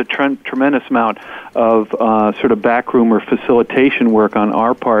will. There was a tremendous amount of sort of backroom or facilitation work on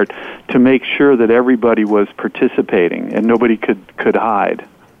our part to make sure that everybody was participating and nobody could hide.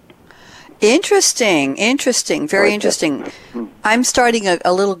 Interesting, very interesting. I'm starting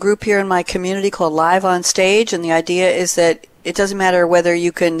a little group here in my community called Live on Stage, and the idea is that It doesn't matter whether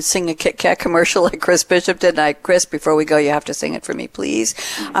you can sing a Kit Kat commercial like Chris Bishop did. Chris, before we go, you have to sing it for me, please.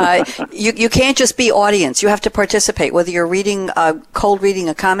 You can't just be audience. You have to participate, whether you're cold reading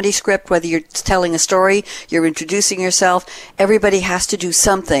a comedy script, whether you're telling a story, you're introducing yourself. Everybody has to do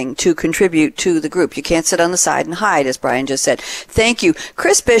something to contribute to the group. You can't sit on the side and hide, as Brian just said. Thank you.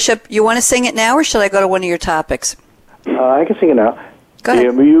 Chris Bishop, you want to sing it now, or should I go to one of your topics? I can sing it now. Go ahead.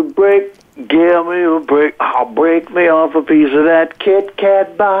 Give me a break. Give me a break. I'll break me off a piece of that Kit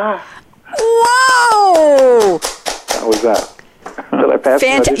Kat bar. Whoa! How was that? Did I pass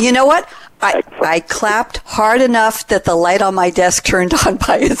it? You know what? I clapped hard enough that the light on my desk turned on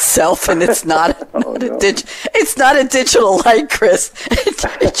by itself, and it's not it's not a digital light, Chris.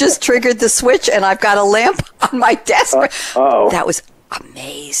 It just triggered the switch, and I've got a lamp on my desk. That was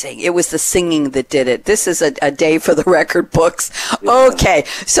amazing. It was the singing that did it. This is a day for the record books. Okay,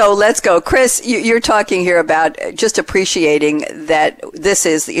 so let's go. Chris, you're talking here about just appreciating that this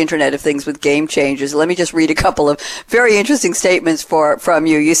is the Internet of Things with Game Changers. Let me just read a couple of very interesting statements from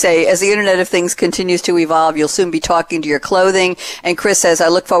you. You say, as the Internet of Things continues to evolve, you'll soon be talking to your clothing. And Chris says, I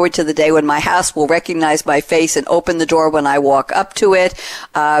look forward to the day when my house will recognize my face and open the door when I walk up to it.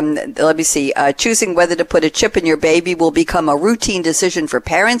 Let me see. Choosing whether to put a chip in your baby will become a routine decision for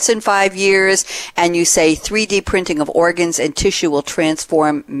parents in 5 years. And you say 3D printing of organs and tissue will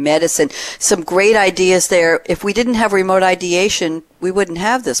transform medicine. Some great ideas there. If we didn't have remote ideation, we wouldn't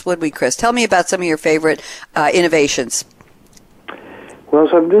have this, would we, Chris? Tell me about some of your favorite innovations. Well,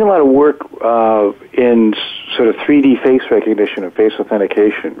 so I'm doing a lot of work in sort of 3D face recognition and face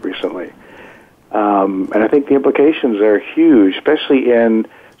authentication recently. And I think the implications are huge, especially in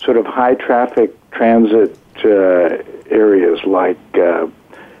sort of high-traffic transit areas like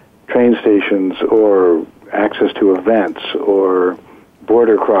train stations or access to events or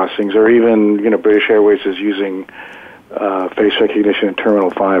border crossings, or even, British Airways is using face recognition in Terminal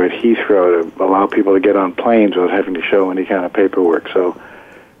 5 at Heathrow to allow people to get on planes without having to show any kind of paperwork. So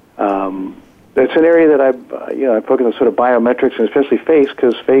that's an area that I focus on sort of biometrics, and especially face,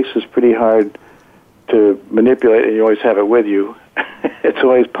 because face is pretty hard to manipulate, and you always have it with you. It's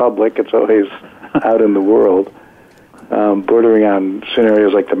always public. It's always out in the world, bordering on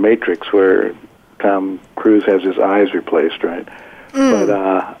scenarios like The Matrix, where Tom Cruise has his eyes replaced, right? But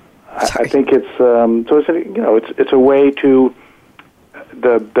I think it's it's a way to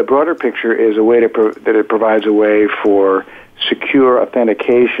the broader picture is a way that it provides a way for secure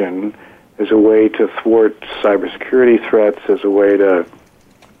authentication, as a way to thwart cybersecurity threats, as a way to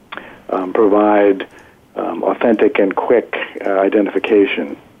provide authentic and quick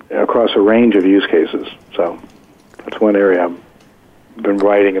identification across a range of use cases. So that's one area I've been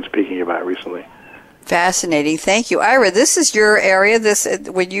writing and speaking about recently. Fascinating. Thank you. Ira, this is your area.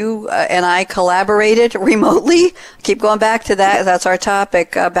 When you and I collaborated remotely, keep going back to that. That's our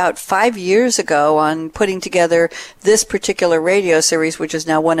topic about 5 years ago on putting together this particular radio series, which is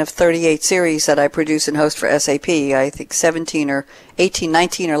now one of 38 series that I produce and host for SAP. I think 17 or 18,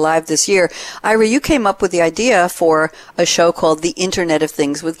 19 are live this year. Ira, you came up with the idea for a show called The Internet of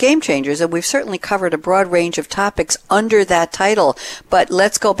Things with Game Changers, and we've certainly covered a broad range of topics under that title. But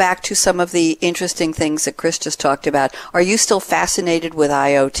let's go back to some of the interesting things that Chris just talked about. Are you still fascinated with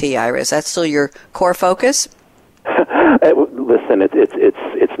IoT, Ira? Is that still your core focus? Listen,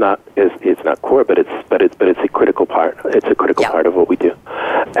 it's not core, but it's a critical part. It's a critical part of what we do,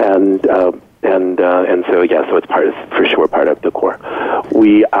 and so it's for sure part of the core.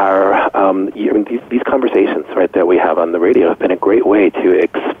 We are these conversations, right, that we have on the radio have been a great way to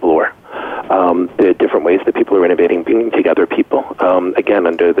explore the different ways that people are innovating, bringing together people, again,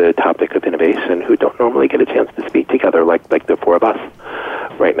 under the topic of innovation, who don't normally get a chance to speak together like the four of us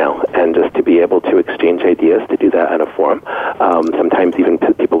right now, and just to be able to exchange ideas, to do that in a forum. Sometimes even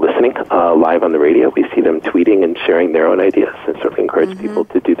people listening live on the radio, we see them tweeting and sharing their own ideas, and certainly encourage people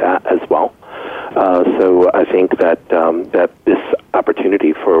to do that as well. So I think that this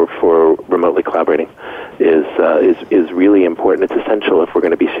opportunity for remotely collaborating is really important. It's essential if we're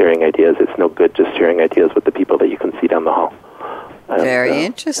going to be sharing ideas. It's no good just sharing ideas with the people that you can see down the hall. Very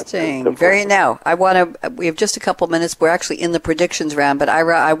interesting. We have just a couple minutes. We're actually in the predictions round, but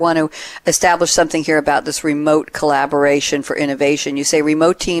Ira, I want to establish something here about this remote collaboration for innovation. You say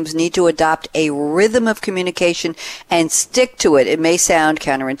remote teams need to adopt a rhythm of communication and stick to it. It may sound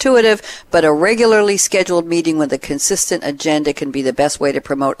counterintuitive, but a regularly scheduled meeting with a consistent agenda can be the best way to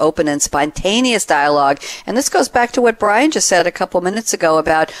promote open and spontaneous dialogue. And this goes back to what Brian just said a couple minutes ago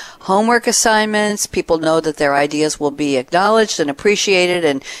about homework assignments. People know that their ideas will be acknowledged and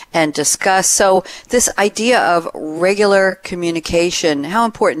appreciated and discussed. So this idea of regular communication, how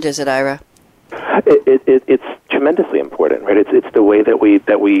important is it, Ira? It's tremendously important, right? It's the way that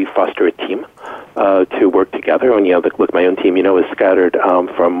we foster a team to work together. And look, my own team, is scattered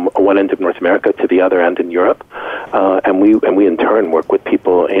from one end of North America to the other end in Europe, and we in turn work with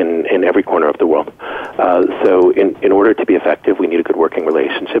people in every corner of the world. So in order to be effective, we need a good working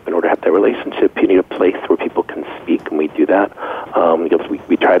relationship. In order to have that relationship, you need a place where people can speak, and we do that.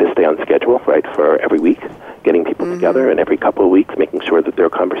 We try to stay on schedule, right, for every week, getting people together, and every couple of weeks, making sure that there are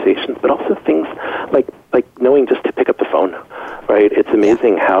conversations, but also things like knowing just to pick up the phone, right? It's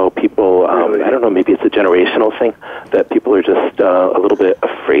amazing how people, I don't know, maybe it's a generational thing, that people are just a little bit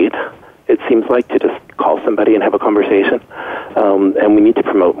afraid, it seems like, to just call somebody and have a conversation. And we need to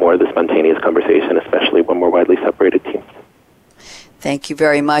promote more of the spontaneous conversation, especially when we're widely separated teams. Thank you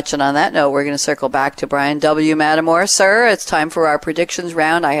very much. And on that note, we're going to circle back to Brian W. Matamor. Sir, it's time for our predictions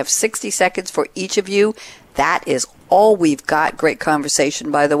round. I have 60 seconds for each of you. That is all we've got. Great conversation,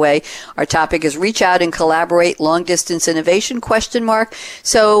 by the way. Our topic is reach out and collaborate, long-distance innovation, ?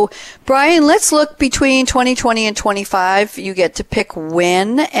 So, Brian, let's look between 2020 and 25. You get to pick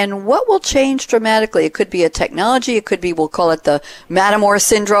when and what will change dramatically. It could be a technology. It could be, we'll call it the Matamor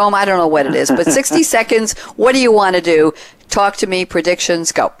syndrome. I don't know what it is. But 60 seconds, what do you want to do? Talk to me.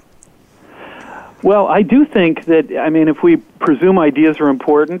 Predictions, go. Well, I do think that, if we presume ideas are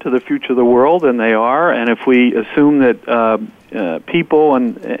important to the future of the world, and they are, and if we assume that people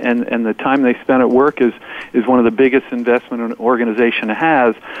and the time they spend at work is one of the biggest investment an organization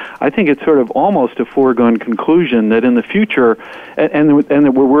has, I think it's sort of almost a foregone conclusion that in the future, and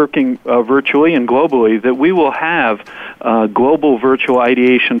that we're working virtually and globally, that we will have global virtual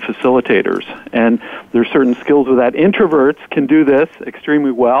ideation facilitators. And there's certain skills with that. Introverts can do this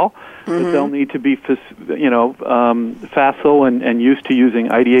extremely well. But they'll need to be, facile and used to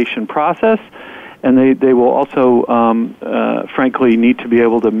using ideation process, and they will also, frankly, need to be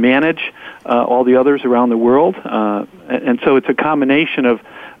able to manage all the others around the world. And so it's a combination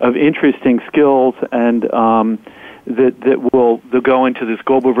of interesting skills and that they'll go into this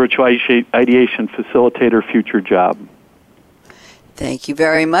global virtual ideation facilitator future job. Thank you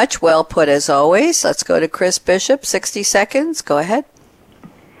very much. Well put as always. Let's go to Chris Bishop. 60 seconds. Go ahead.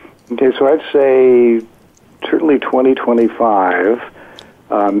 Okay, so I'd say certainly 2025,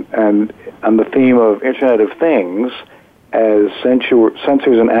 and on the theme of Internet of Things, as sensors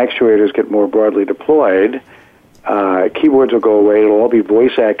and actuators get more broadly deployed, keyboards will go away. It'll all be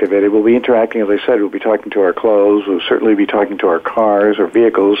voice activated. We'll be interacting, as I said, we'll be talking to our clothes. We'll certainly be talking to our cars or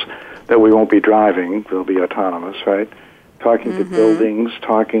vehicles that we won't be driving. They'll be autonomous, right? Talking to buildings,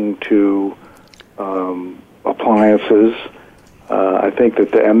 talking to appliances. I think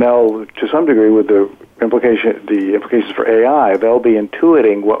that the ML, to some degree, with the implications for AI, they'll be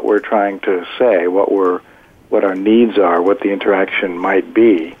intuiting what we're trying to say, what our needs are, what the interaction might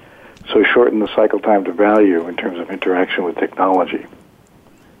be. So shorten the cycle time to value in terms of interaction with technology.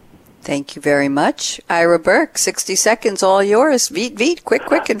 Thank you very much. Ira Burke, 60 seconds, all yours. Vite,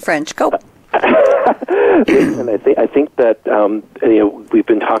 quick in French. Go. Listen, I think that we've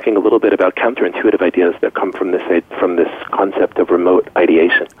been talking a little bit about counterintuitive ideas that come from this concept of remote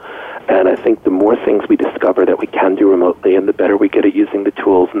ideation, and I think the more things we discover that we can do remotely, and the better we get at using the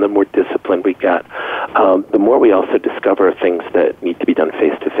tools, and the more disciplined we get, the more we also discover things that need to be done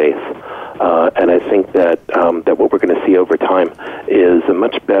face to face. And I think that what we're going to see over time is a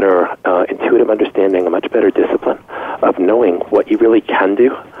much better intuitive understanding, a much better discipline of knowing what you really can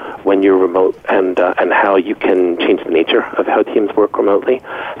do when you're remote, and how you can change the nature of how teams work remotely,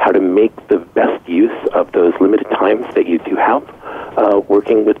 how to make the best use of those limited times that you do have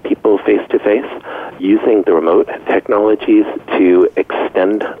working with people face to face, using the remote technologies to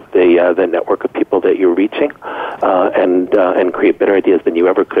extend the network of people that you're reaching, and create better ideas than you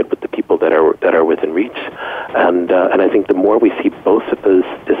ever could with the people that are within reach. And I think the more we see both of those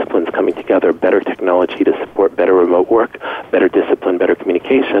disciplines coming together, better technology to support better remote work, better discipline, better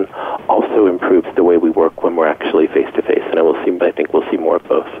communication, also improves the way we work when we're actually face to face. And I think we'll see more of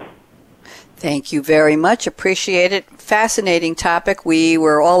both. Thank you very much. Appreciate it. Fascinating topic. We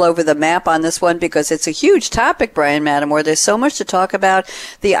were all over the map on this one because it's a huge topic, Brian Matamor. There's so much to talk about.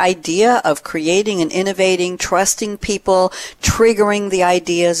 The idea of creating and innovating, trusting people, triggering the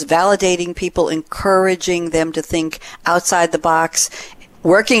ideas, validating people, encouraging them to think outside the box.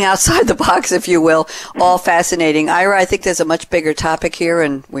 working outside the box, if you will. All fascinating. Ira, I think there's a much bigger topic here,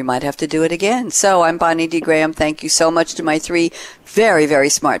 and we might have to do it again. So I'm Bonnie D. Graham. Thank you so much to my three very, very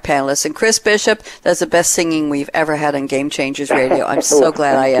smart panelists. And Chris Bishop, that's the best singing we've ever had on Game Changers Radio. I'm so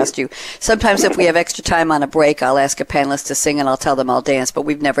glad I asked you. Sometimes if we have extra time on a break, I'll ask a panelist to sing and I'll tell them I'll dance, but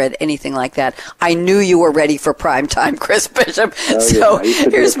we've never had anything like that. I knew you were ready for prime time, Chris Bishop.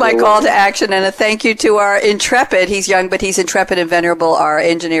 Here's my call to action and a thank you to our intrepid, he's young, but he's intrepid and venerable, our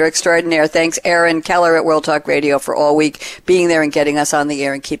engineer extraordinaire. Thanks, Aaron Keller at World Talk Radio for all week being there and getting us on the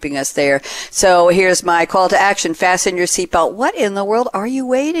air and keeping us there. So here's my call to action. Fasten your seatbelt. What in the world are you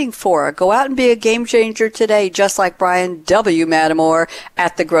waiting for? Go out and be a game changer today, just like Brian W. Matamore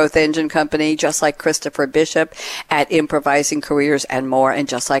at the Growth Engine Company, just like Christopher Bishop at Improvising Careers and more, and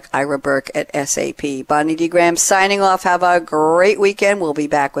just like Ira Burke at SAP. Bonnie D. Graham signing off. Have a great weekend. We'll be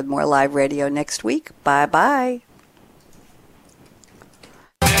back with more live radio next week. Bye-bye.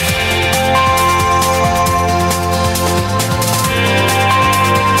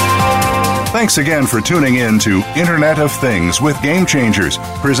 Thanks again for tuning in to Internet of Things with Game Changers,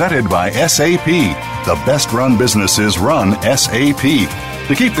 presented by SAP. The best-run businesses run SAP.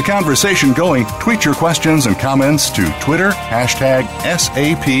 To keep the conversation going, tweet your questions and comments to Twitter, #SAPRADIO.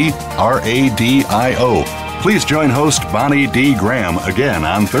 Please join host Bonnie D. Graham again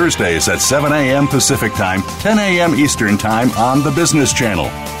on Thursdays at 7 a.m. Pacific Time, 10 a.m. Eastern Time on the Business Channel.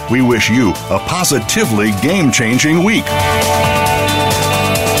 We wish you a positively game-changing week.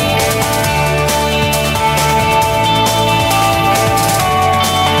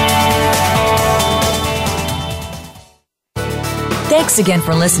 Thanks again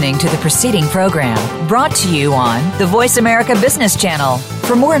for listening to the preceding program, brought to you on the Voice America Business Channel.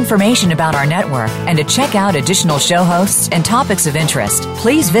 For more information about our network and to check out additional show hosts and topics of interest,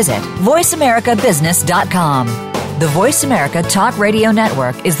 please visit voiceamericabusiness.com. The Voice America Talk Radio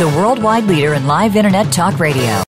Network is the worldwide leader in live Internet talk radio.